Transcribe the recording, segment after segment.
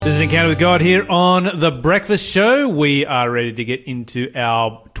This is Encounter with God here on The Breakfast Show. We are ready to get into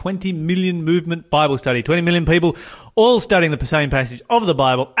our 20 million movement Bible study. 20 million people all studying the same passage of the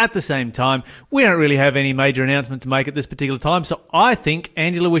Bible at the same time. We don't really have any major announcement to make at this particular time, so I think,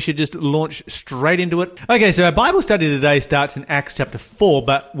 Angela, we should just launch straight into it. Okay, so our Bible study today starts in Acts chapter 4,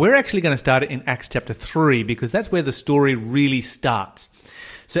 but we're actually going to start it in Acts chapter 3 because that's where the story really starts.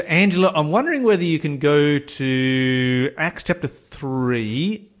 So, Angela, I'm wondering whether you can go to Acts chapter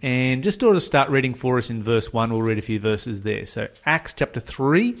 3 and just sort of start reading for us in verse 1. We'll read a few verses there. So, Acts chapter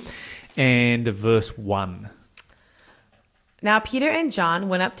 3 and verse 1. Now Peter and John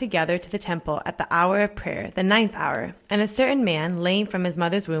went up together to the temple at the hour of prayer, the 9th hour, and a certain man, lame from his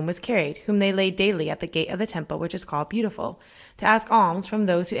mother's womb, was carried, whom they laid daily at the gate of the temple, which is called Beautiful, to ask alms from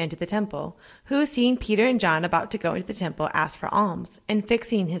those who entered the temple, who, seeing Peter and John about to go into the temple, asked for alms. And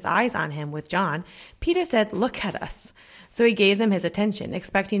fixing his eyes on him with John, Peter said, "Look at us." So he gave them his attention,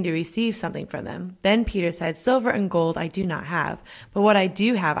 expecting to receive something from them. Then Peter said, "Silver and gold I do not have, but what I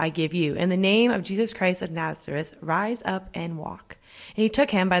do have I give you. In the name of Jesus Christ of Nazareth, rise up and walk." And he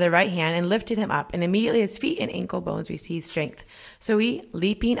took him by the right hand and lifted him up, and immediately his feet and ankle bones received strength. So he,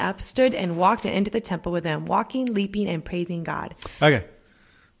 leaping up, stood and walked into the temple with them, walking, leaping, and praising God. Okay.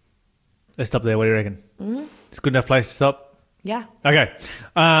 Let's stop there. What do you reckon? Mm-hmm. It's a good enough place to stop? Yeah. Okay.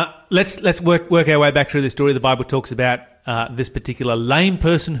 Let's work our way back through the story. The Bible talks about this particular lame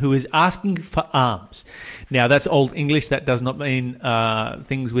person who is asking for alms. Now, that's Old English. That does not mean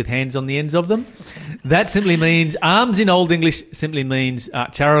things with hands on the ends of them. That simply means, alms in Old English simply means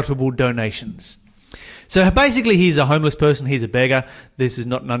charitable donations. So basically, he's a homeless person. He's a beggar. This is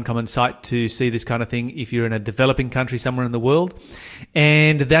not an uncommon sight to see this kind of thing if you're in a developing country somewhere in the world.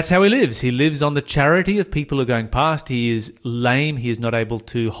 And that's how he lives. He lives on the charity of people who are going past. He is lame. He is not able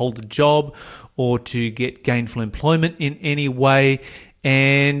to hold a job or to get gainful employment in any way.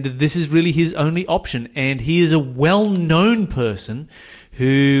 And this is really his only option. And he is a well-known person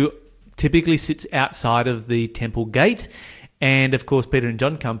who typically sits outside of the temple gate. And, of course, Peter and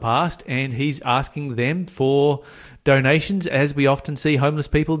John come past, and he's asking them for donations, as we often see homeless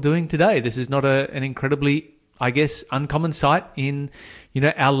people doing today. This is not an incredibly, I guess, uncommon sight in,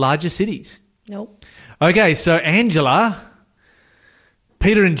 our larger cities. Nope. Okay, so Angela,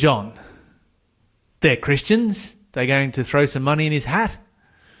 Peter and John, they're Christians. They're going to throw some money in his hat.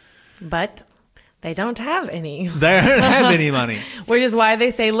 But they don't have any. They don't have any money. Which is why they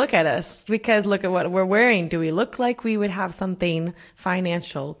say, look at us. Because look at what we're wearing. Do we look like we would have something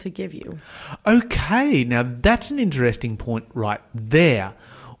financial to give you? Okay, now that's an interesting point right there.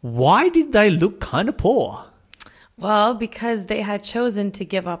 Why did they look kind of poor? Well, because they had chosen to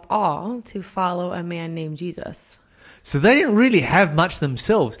give up all to follow a man named Jesus. So they didn't really have much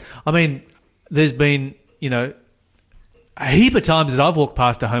themselves. I mean, there's been, a heap of times that I've walked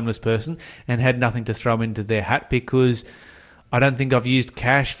past a homeless person and had nothing to throw into their hat because I don't think I've used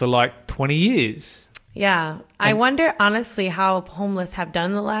cash for like 20 years. Yeah. I wonder, honestly, how homeless have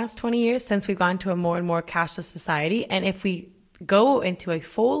done the last 20 years since we've gone to a more and more cashless society. And if we go into a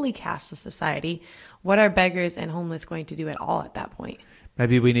fully cashless society, what are beggars and homeless going to do at all at that point?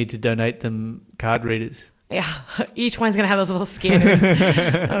 Maybe we need to donate them card readers. Yeah, each one's going to have those little scanners.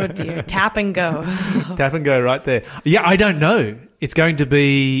 Oh, dear. Tap and go. Tap and go right there. Yeah, I don't know. It's going to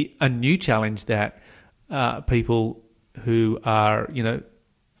be a new challenge that people who are,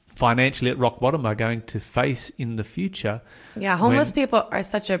 financially at rock bottom are going to face in the future. Yeah, homeless people are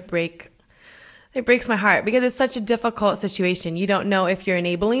such a it breaks my heart because it's such a difficult situation. You don't know if you're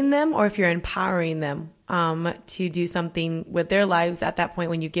enabling them or if you're empowering them to do something with their lives at that point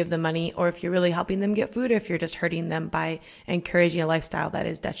when you give them money, or if you're really helping them get food, or if you're just hurting them by encouraging a lifestyle that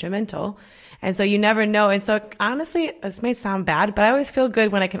is detrimental. And so you never know. And so honestly, this may sound bad, but I always feel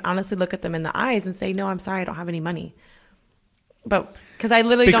good when I can honestly look at them in the eyes and say, no, I'm sorry, I don't have any money. But because I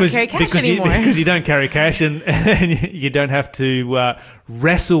literally don't carry cash anymore. Because you don't carry cash and you don't have to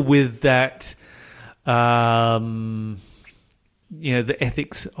wrestle with that, the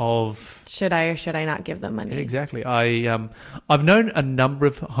ethics of should I or should I not give them money? Exactly. I've known a number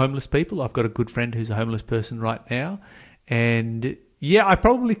of homeless people. I've got a good friend who's a homeless person right now, and yeah, I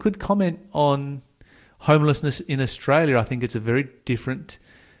probably could comment on homelessness in Australia. I think it's a very different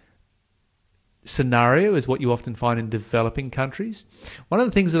scenario as what you often find in developing countries. One of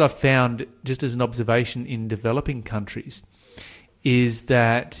the things that I've found, just as an observation in developing countries, is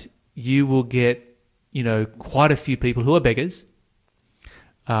that you will get quite a few people who are beggars,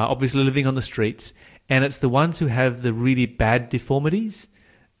 obviously living on the streets, and it's the ones who have the really bad deformities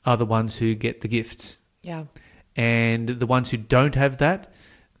are the ones who get the gifts. Yeah. And the ones who don't have that,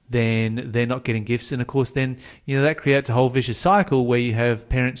 then they're not getting gifts. And of course, then, that creates a whole vicious cycle where you have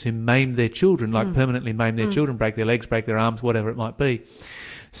parents who maim their children, like permanently maim their children, break their legs, break their arms, whatever it might be,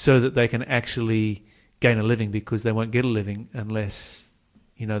 so that they can actually gain a living, because they won't get a living unless,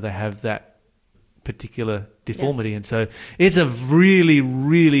 they have that particular deformity. Yes. And so it's a really,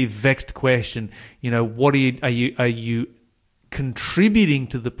 really vexed question. What are you contributing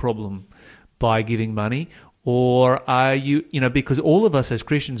to the problem by giving money? Or are you, because all of us as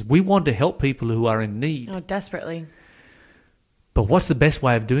Christians, we want to help people who are in need. Oh, desperately. But what's the best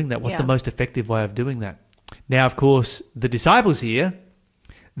way of doing that? What's the most effective way of doing that? Now, of course, the disciples here,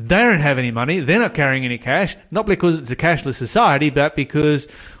 they don't have any money. They're not carrying any cash, not because it's a cashless society, but because,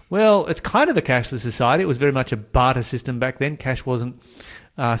 well, it's kind of a cashless society. It was very much a barter system back then. Cash wasn't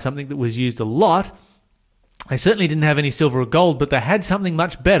something that was used a lot. They certainly didn't have any silver or gold, but they had something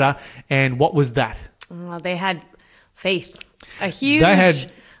much better. And what was that? Well, they had faith, a huge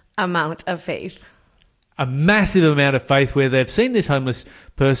amount of faith. A massive amount of faith, where they've seen this homeless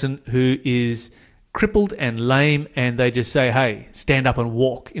person who is crippled and lame, and they just say, hey, stand up and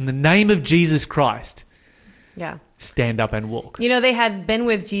walk. In the name of Jesus Christ, stand up and walk. They had been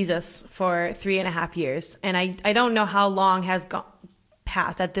with Jesus for 3.5 years, and I don't know how long has gone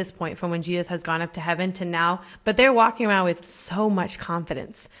past at this point from when Jesus has gone up to heaven to now, but they're walking around with so much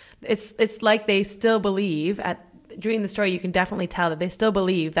confidence. It's like they still believe during the story, you can definitely tell that they still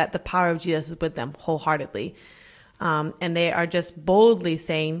believe that the power of Jesus is with them wholeheartedly. And they are just boldly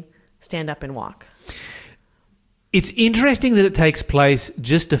saying, stand up and walk. It's interesting that it takes place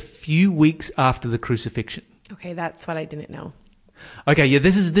just a few weeks after the crucifixion. Okay, that's what I didn't know. Okay, yeah,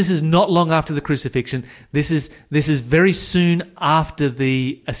 this is not long after the crucifixion. This is very soon after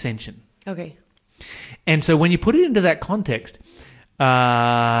the ascension. Okay. And so when you put it into that context,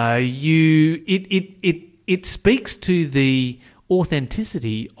 it speaks to the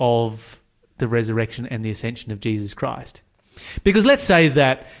authenticity of the resurrection and the ascension of Jesus Christ. Because let's say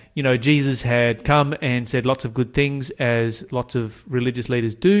that, Jesus had come and said lots of good things, as lots of religious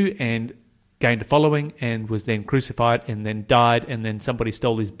leaders do, and gained a following, and was then crucified and then died, and then somebody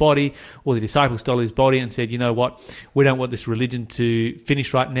stole his body, or the disciples stole his body and said, you know what, we don't want this religion to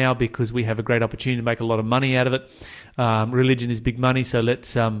finish right now because we have a great opportunity to make a lot of money out of it. Religion is big money, so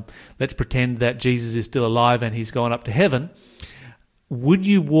let's pretend that Jesus is still alive and he's gone up to heaven. Would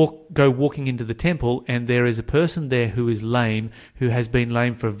you go walking into the temple, and there is a person there who is lame, who has been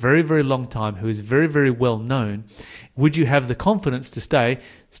lame for a very, very long time, who is very, very well known? Would you have the confidence to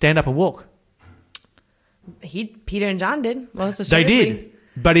stand up and walk? Peter and John did, most assuredly. They did.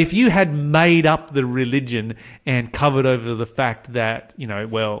 But if you had made up the religion and covered over the fact that,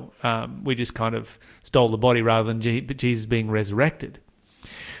 we just kind of stole the body rather than Jesus being resurrected,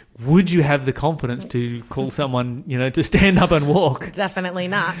 would you have the confidence to call someone, to stand up and walk? Definitely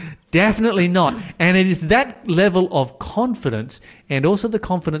not. Definitely not. And it is that level of confidence, and also the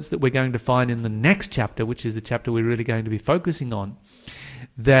confidence that we're going to find in the next chapter, which is the chapter we're really going to be focusing on,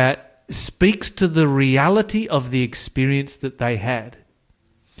 that speaks to the reality of the experience that they had.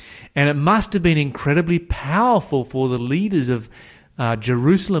 And it must have been incredibly powerful for the leaders of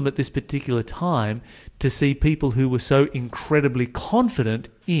Jerusalem at this particular time to see people who were so incredibly confident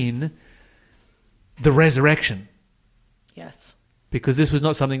in the resurrection. Yes. Because this was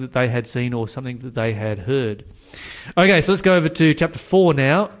not something that they had seen or something that they had heard. Okay, so let's go over to chapter 4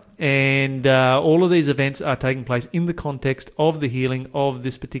 now. And all of these events are taking place in the context of the healing of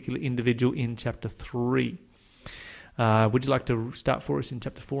this particular individual in chapter 3. Would you like to start for us in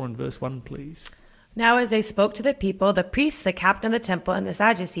chapter 4 and verse 1, please? Now as they spoke to the people, the priests, the captain of the temple, and the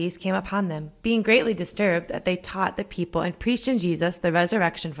Sadducees came upon them, being greatly disturbed that they taught the people and preached in Jesus the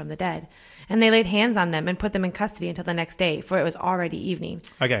resurrection from the dead. And they laid hands on them and put them in custody until the next day, for it was already evening.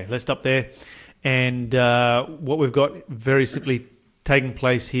 Okay, let's stop there. And what we've got very simply taking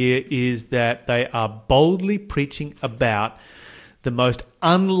place here is that they are boldly preaching about the most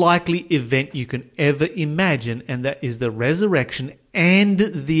unlikely event you can ever imagine, and that is the resurrection and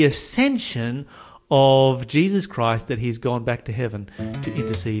the ascension of Jesus Christ, that he's gone back to heaven to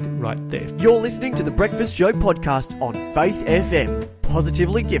intercede right there. You're listening to the Breakfast Show podcast on Faith FM.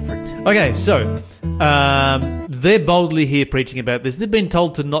 Positively different. Okay, so they're boldly here preaching about this. They've been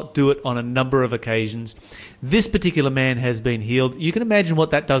told to not do it on a number of occasions. This particular man has been healed. You can imagine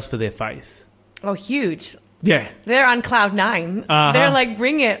what that does for their faith. Oh, huge. Yeah. They're on cloud 9. They're like,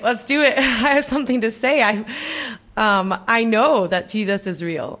 bring it. Let's do it. I have something to say. I know that Jesus is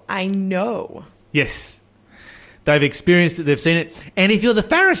real. I know. Yes. They've experienced it. They've seen it. And if you're the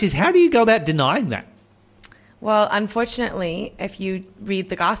Pharisees, how do you go about denying that? Well, unfortunately, if you read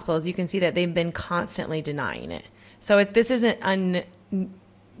the Gospels, you can see that they've been constantly denying it. So this isn't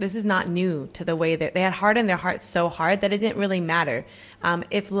this is not new to the way that they had hardened their hearts so hard that it didn't really matter.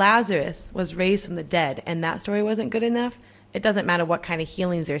 If Lazarus was raised from the dead and that story wasn't good enough, it doesn't matter what kind of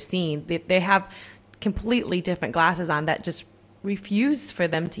healings they're seeing. They have completely different glasses on that just refuse for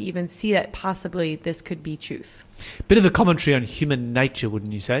them to even see that possibly this could be truth. Bit of a commentary on human nature,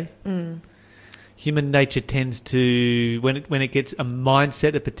 wouldn't you say? Human nature tends to, when it gets a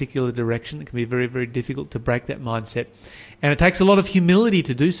mindset, a particular direction, it can be very, very difficult to break that mindset. And it takes a lot of humility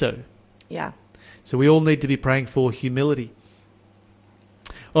to do so. Yeah. So we all need to be praying for humility.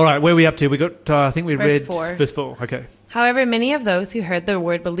 All right, where are we up to? We got, I think we read verse 4. Okay. However, many of those who heard the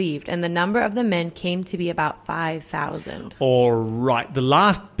word believed, and the number of the men came to be about 5,000. All right. The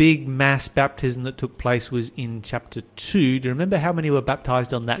last big mass baptism that took place was in chapter 2. Do you remember how many were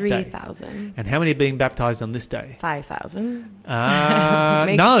baptized on that day? 3,000. And how many are being baptized on this day? 5,000.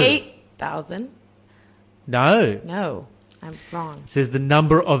 No. 8,000. No, I'm wrong. It says the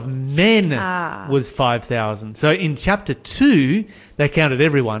number of men was 5,000. So in chapter 2, they counted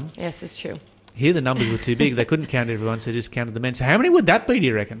everyone. Yes, it's true. Here the numbers were too big. They couldn't count everyone, so they just counted the men. So how many would that be, do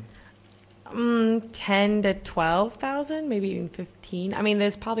you reckon? 10 to 12,000, maybe even 15. I mean,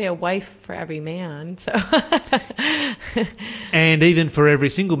 there's probably a wife for every man. So, and even for every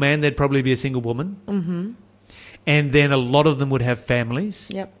single man, there'd probably be a single woman. Mm-hmm. And then a lot of them would have families.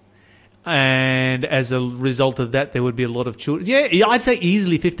 Yep. And as a result of that, there would be a lot of children. Yeah, I'd say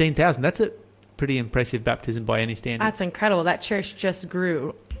easily 15,000. That's a pretty impressive baptism by any standard. That's incredible. That church just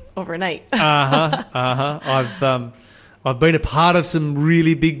grew overnight. I've been a part of some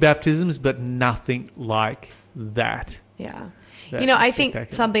really big baptisms, but nothing like that. Yeah. I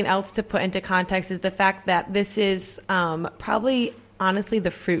think something else to put into context is the fact that this is probably, honestly, the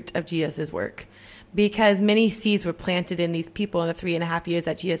fruit of Jesus' work. Because many seeds were planted in these people in the 3.5 years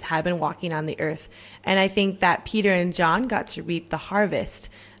that Jesus had been walking on the earth. And I think that Peter and John got to reap the harvest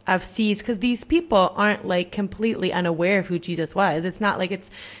of seeds because these people aren't like completely unaware of who Jesus was. It's not like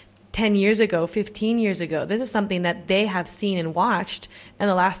it's 10 years ago, 15 years ago. This is something that they have seen and watched in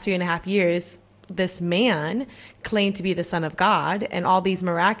the last 3.5 years. This man claimed to be the Son of God and all these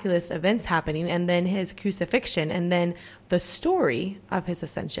miraculous events happening, and then his crucifixion, and then the story of his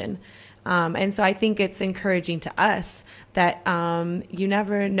ascension. And so I think it's encouraging to us that you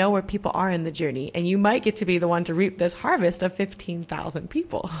never know where people are in the journey, and you might get to be the one to reap this harvest of 15,000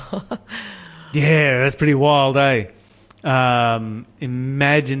 people. Yeah, that's pretty wild, eh?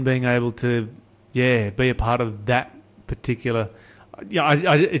 Imagine being able to, be a part of that particular. Yeah,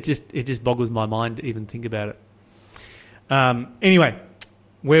 it just boggles my mind to even think about it. Anyway,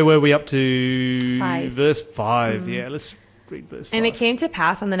 where were we up to? 5. Verse 5. Yeah, let's read verse 5. And it came to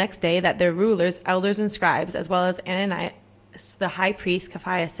pass on the next day that their rulers, elders, and scribes, as well as Ananias, the high priest,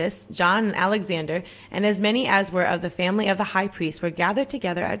 Caiaphas, John, and Alexander, and as many as were of the family of the high priest, were gathered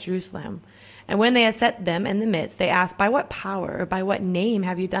together at Jerusalem. And when they had set them in the midst, they asked, "By what power or by what name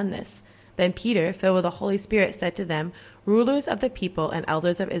have you done this?" Then Peter, filled with the Holy Spirit, said to them, "Rulers of the people and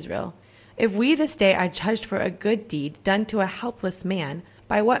elders of Israel, if we this day are judged for a good deed done to a helpless man,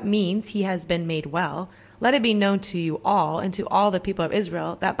 by what means he has been made well, let it be known to you all and to all the people of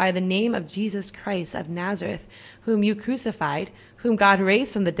Israel that by the name of Jesus Christ of Nazareth, whom you crucified, whom God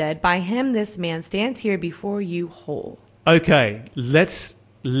raised from the dead, by him this man stands here before you whole." Okay, let's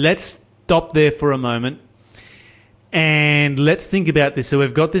stop there for a moment and let's think about this. So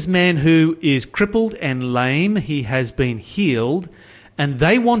we've got this man who is crippled and lame. He has been healed, and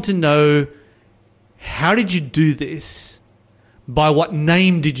they want to know, how did you do this? By what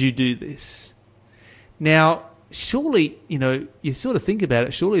name did you do this? Now, surely, you sort of think about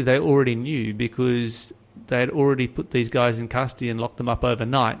it, surely they already knew because they had already put these guys in custody and locked them up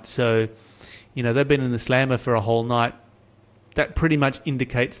overnight. So, they've been in the slammer for a whole night. That pretty much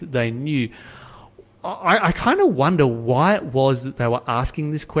indicates that they knew. I kind of wonder why it was that they were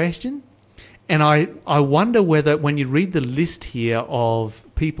asking this question. And I wonder whether when you read the list here of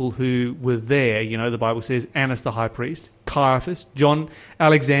people who were there, the Bible says Annas the high priest, Caiaphas, John,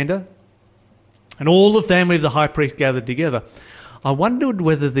 Alexander, and all the family of the high priest gathered together. I wondered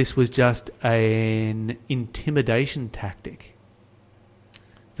whether this was just an intimidation tactic.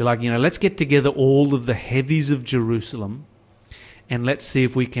 They're like, let's get together all of the heavies of Jerusalem and let's see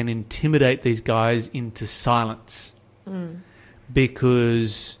if we can intimidate these guys into silence.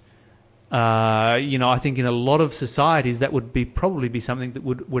 Because, I think in a lot of societies that would probably be something that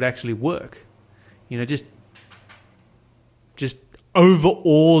would actually work. Just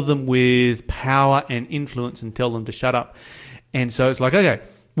overawe them with power and influence and tell them to shut up. And so it's like, okay,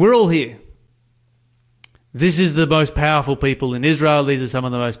 we're all here. This is the most powerful people in Israel. These are some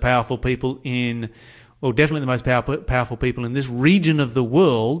of the most powerful people in well, definitely the most powerful people in this region of the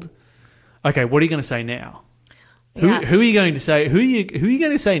world. Okay, what are you going to say now? Yeah. Who are you going to say? Who are you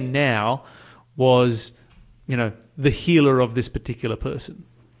going to say now was, the healer of this particular person?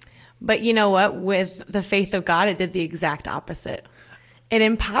 But you know what? With the faith of God, it did the exact opposite. It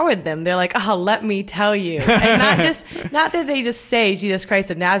empowered them. They're like, oh, let me tell you. And not that they just say Jesus Christ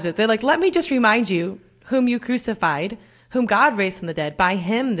of Nazareth. They're like, let me just remind you whom you crucified, whom God raised from the dead. By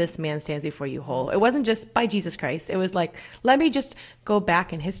him, this man stands before you whole. It wasn't just by Jesus Christ. It was like, let me just go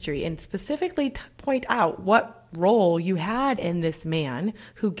back in history and specifically point out what role you had in this man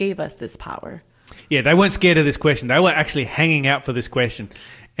who gave us this power. Yeah, they weren't scared of this question. They were actually hanging out for this question.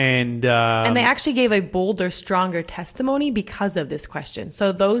 And they actually gave a bolder, stronger testimony because of this question.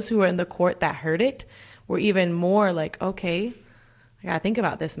 So those who were in the court that heard it were even more like, okay, I got to think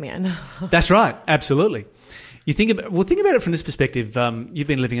about this man. That's right. Absolutely. Think about it from this perspective. You've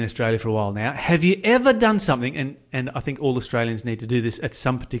been living in Australia for a while now. Have you ever done something, and I think all Australians need to do this at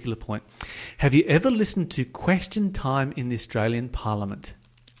some particular point. Have you ever listened to Question Time in the Australian Parliament?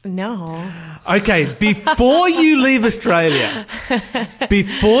 No. Okay, before you leave Australia,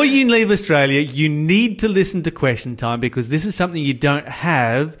 you need to listen to Question Time, because this is something you don't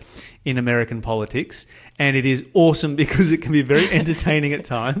have in American politics, and it is awesome because it can be very entertaining at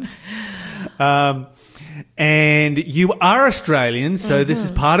times. And you are Australian, so this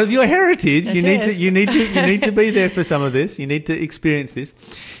is part of your heritage. You need to be there for some of this. You need to experience this.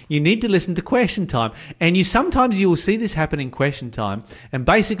 You need to listen to Question Time, and sometimes you will see this happen in Question Time. And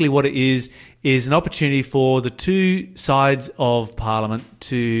basically, what it is an opportunity for the two sides of Parliament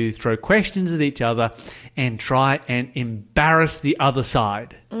to throw questions at each other and try and embarrass the other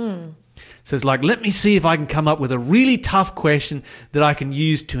side. So it's like, let me see if I can come up with a really tough question that I can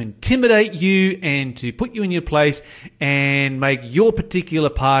use to intimidate you and to put you in your place and make your particular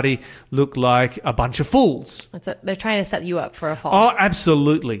party look like a bunch of fools. They're trying to set you up for a fall. Oh,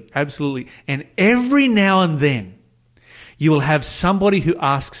 absolutely. Absolutely. And every now and then you will have somebody who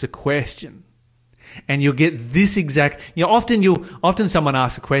asks a question. And you'll get this exact, often someone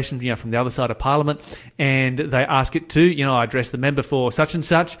asks a question, from the other side of Parliament, and they ask it to, I address the member for such and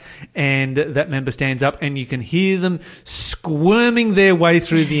such, and that member stands up, and you can hear them squirming their way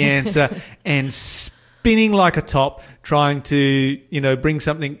through the answer and spinning like a top, trying to, bring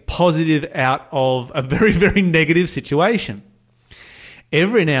something positive out of a very, very negative situation.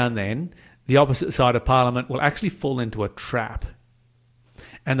 Every now and then, the opposite side of Parliament will actually fall into a trap,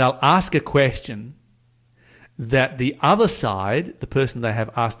 and they'll ask a question that the other side, the person they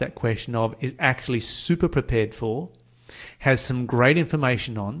have asked that question of, is actually super prepared for, has some great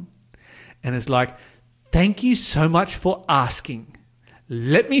information on, and is like, thank you so much for asking.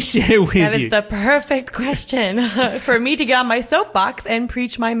 Let me share with you. That is the perfect question for me to get on my soapbox and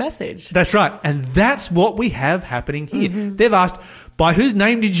preach my message. That's right. And that's what we have happening here. They've asked, by whose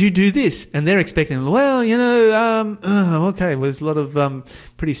name did you do this? And they're expecting, well, okay, well, there's a lot of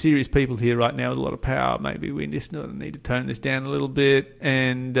pretty serious people here right now with a lot of power. Maybe we just need to tone this down a little bit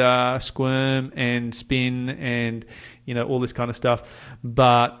and squirm and spin and, all this kind of stuff.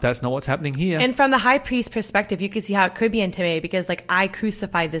 But that's not what's happening here. And from the high priest perspective, you can see how it could be intimidating because, I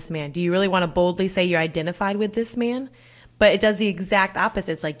crucified this man. Do you really want to boldly say you're identified with this man? But it does the exact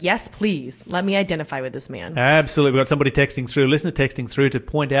opposite. It's like, yes, please, let me identify with this man. Absolutely. We've got somebody texting through, listener texting through to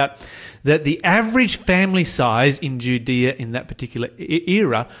point out that the average family size in Judea in that particular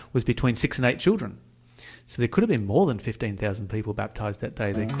era was between 6 and 8 children. So there could have been more than 15,000 people baptised that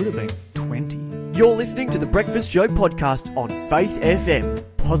day. There could have been 20. You're listening to the Breakfast Show podcast on Faith FM.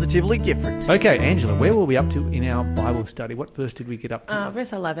 Positively different. Okay, Angela, where were we up to in our Bible study? What verse did we get up to?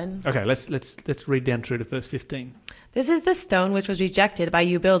 Verse 11. Okay, let's read down through to verse 15. This is the stone which was rejected by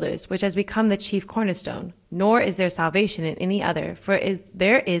you builders, which has become the chief cornerstone. Nor is there salvation in any other, for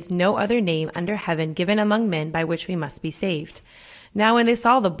there is no other name under heaven given among men by which we must be saved. Now when they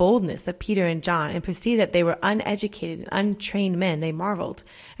saw the boldness of Peter and John and perceived that they were uneducated and untrained men, they marveled,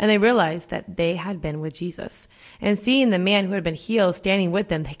 and they realized that they had been with Jesus. And seeing the man who had been healed standing with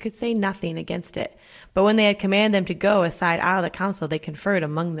them, they could say nothing against it. But when they had commanded them to go aside out of the council, they conferred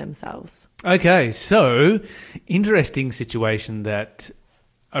among themselves. Okay, so interesting situation that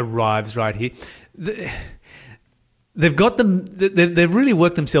arrives right here. They've really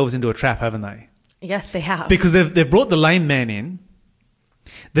worked themselves into a trap, haven't they? Yes, they have. Because they've brought the lame man in.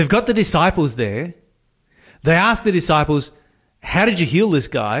 They've got the disciples there. They ask the disciples, how did you heal this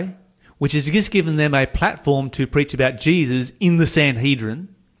guy? Which has just given them a platform to preach about Jesus in the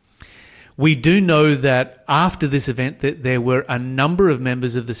Sanhedrin. We do know that after this event that there were a number of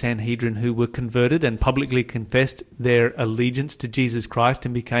members of the Sanhedrin who were converted and publicly confessed their allegiance to Jesus Christ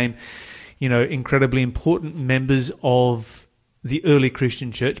and became, incredibly important members of the early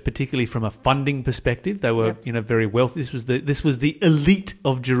Christian church, particularly from a funding perspective. They were, very wealthy. This was the elite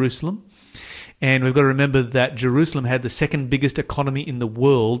of Jerusalem. And we've got to remember that Jerusalem had the second biggest economy in the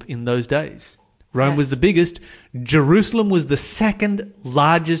world in those days. Rome was the biggest. Jerusalem was the second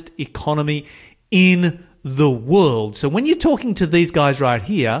largest economy in the world. So when you're talking to these guys right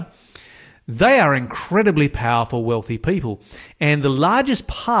here, they are incredibly powerful, wealthy people. And the largest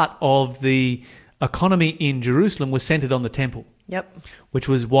part of the economy in Jerusalem was centered on the temple. Yep. Which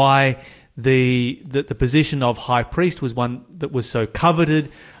was why the position of high priest was one that was so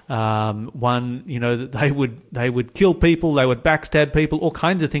coveted. That they would kill people, they would backstab people, all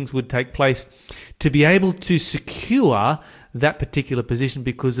kinds of things would take place to be able to secure that particular position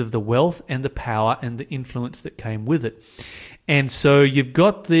because of the wealth and the power and the influence that came with it. And so you've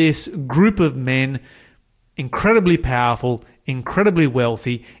got this group of men, incredibly powerful, incredibly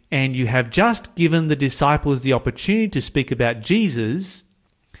wealthy, and you have just given the disciples the opportunity to speak about Jesus.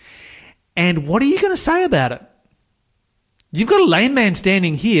 And what are you going to say about it? You've got a lame man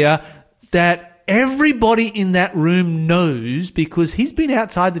standing here that everybody in that room knows because he's been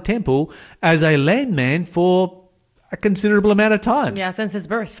outside the temple as a lame man for a considerable amount of time. Yeah, since his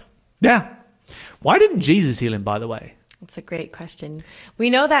birth. Yeah. Why didn't Jesus heal him, by the way? That's a great question. We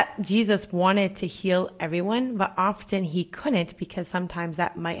know that Jesus wanted to heal everyone, but often he couldn't because sometimes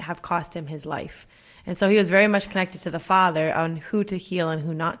that might have cost him his life. And so he was very much connected to the Father on who to heal and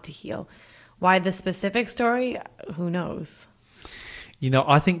who not to heal. Why the specific story? Who knows?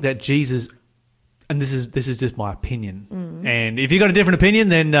 I think that Jesus, and this is just my opinion, and if you've got a different opinion,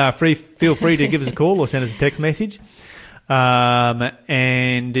 then feel free to give us a call or send us a text message,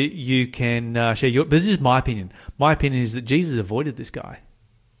 and you can share your. But this is my opinion. My opinion is that Jesus avoided this guy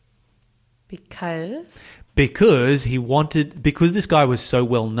because this guy was so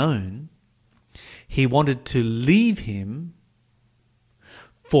well known, he wanted to leave him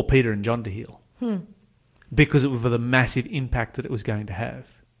for Peter and John to heal because of the massive impact that it was going to have.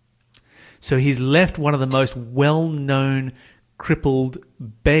 So he's left one of the most well-known crippled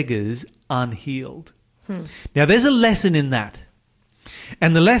beggars unhealed. Now, there's a lesson in that.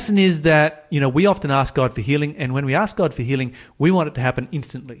 And the lesson is that, we often ask God for healing, and when we ask God for healing, we want it to happen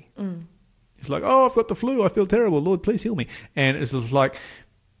instantly. It's like, I've got the flu, I feel terrible, Lord, please heal me. And it's just like,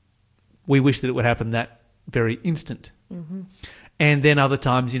 we wish that it would happen that very instant. And then other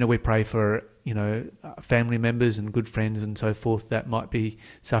times, we pray for, family members and good friends and so forth that might be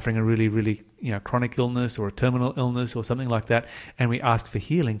suffering a really, really, chronic illness or a terminal illness or something like that. And we ask for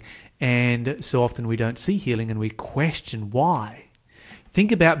healing. And so often we don't see healing and we question why.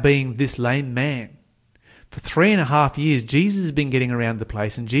 Think about being this lame man. For 3.5 years, Jesus has been getting around the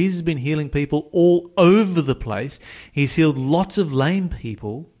place and Jesus has been healing people all over the place. He's healed lots of lame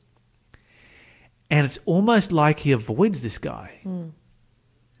people. And it's almost like he avoids this guy.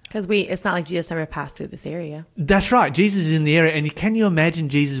 Because it's not like Jesus never passed through this area. That's right. Jesus is in the area. And can you imagine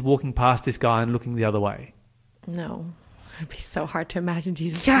Jesus walking past this guy and looking the other way? No. It'd be so hard to imagine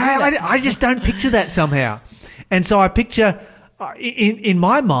Jesus. Yeah, I just don't picture that somehow. And so I picture, in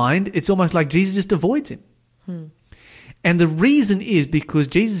my mind, it's almost like Jesus just avoids him. And the reason is because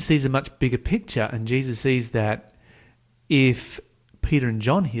Jesus sees a much bigger picture. And Jesus sees that if Peter and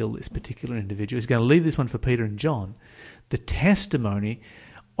John heal this particular individual, he's going to leave this one for Peter and John. The testimony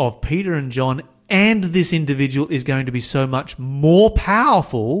of Peter and John and this individual is going to be so much more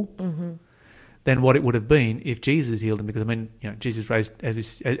powerful than what it would have been if Jesus healed him. Because, Jesus raised,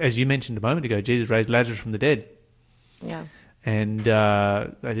 as you mentioned a moment ago, Jesus raised Lazarus from the dead. Yeah. And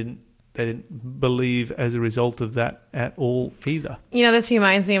they didn't believe as a result of that at all either. This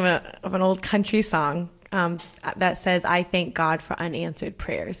reminds me of an old country song that says, I thank God for unanswered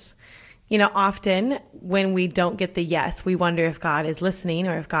prayers. Often when we don't get the yes, we wonder if God is listening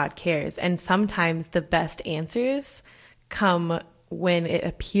or if God cares. And sometimes the best answers come when it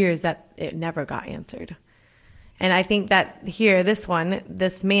appears that it never got answered. And I think that here, this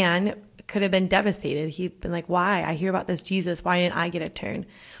man could have been devastated. He'd been like, why? I hear about this Jesus. Why didn't I get a turn?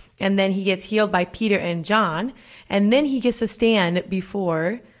 And then he gets healed by Peter and John. And then he gets to stand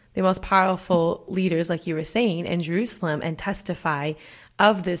before the most powerful leaders, like you were saying, in Jerusalem and testify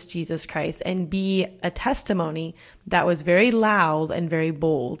of this Jesus Christ and be a testimony that was very loud and very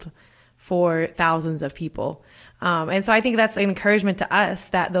bold for thousands of people. And so I think that's an encouragement to us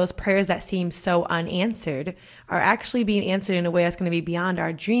that those prayers that seem so unanswered are actually being answered in a way that's going to be beyond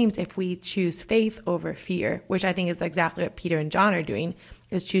our dreams if we choose faith over fear, which I think is exactly what Peter and John are doing.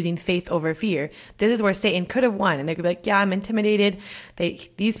 is choosing faith over fear. This is where Satan could have won. And they could be like, yeah, I'm intimidated.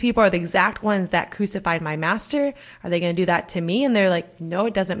 These people are the exact ones that crucified my master. Are they going to do that to me? And they're like, no,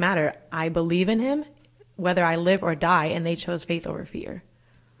 it doesn't matter. I believe in him, whether I live or die. And they chose faith over fear.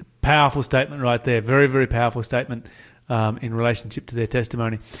 Powerful statement right there. Very, very powerful statement in relationship to their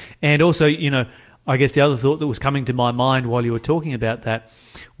testimony. And also, I guess the other thought that was coming to my mind while you were talking about that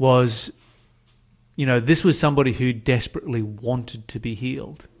was, this was somebody who desperately wanted to be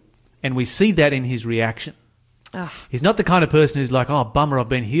healed. And we see that in his reaction. Ugh. He's not the kind of person who's like, oh, bummer, I've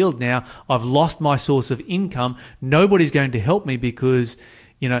been healed now. I've lost my source of income. Nobody's going to help me because,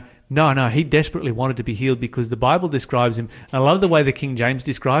 no, he desperately wanted to be healed because the Bible describes him. I love the way the King James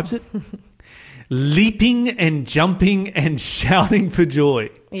describes it. Leaping and jumping and shouting for joy.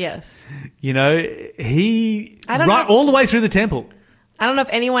 Yes. All the way through the temple. I don't know if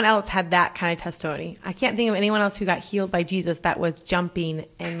anyone else had that kind of testimony. I can't think of anyone else who got healed by Jesus that was jumping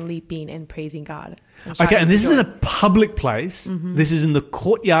and leaping and praising God. And this is in a public place. Mm-hmm. This is in the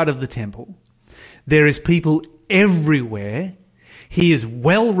courtyard of the temple. There is people everywhere. He is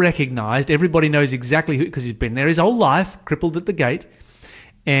well recognized. Everybody knows exactly who, because he's been there his whole life, crippled at the gate,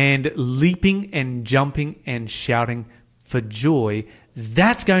 and leaping and jumping and shouting for joy.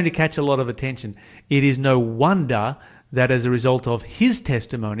 That's going to catch a lot of attention. It is no wonder that as a result of his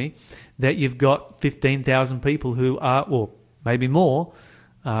testimony, that you've got 15,000 people who are, or maybe more,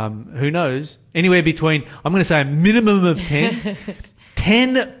 who knows, anywhere between, I'm going to say a minimum of 10,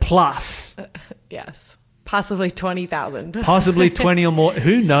 10 plus. Yes, possibly 20,000. Possibly 20 or more.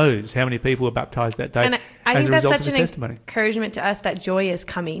 Who knows how many people were baptized that day and I as think a that's result such of his testimony. Encouragement to us that joy is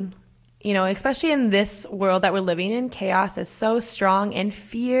coming. Especially in this world that we're living in, chaos is so strong and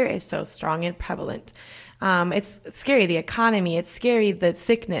fear is so strong and prevalent. It's scary, the economy, it's scary, the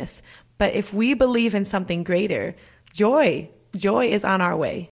sickness. But if we believe in something greater, joy is on our way.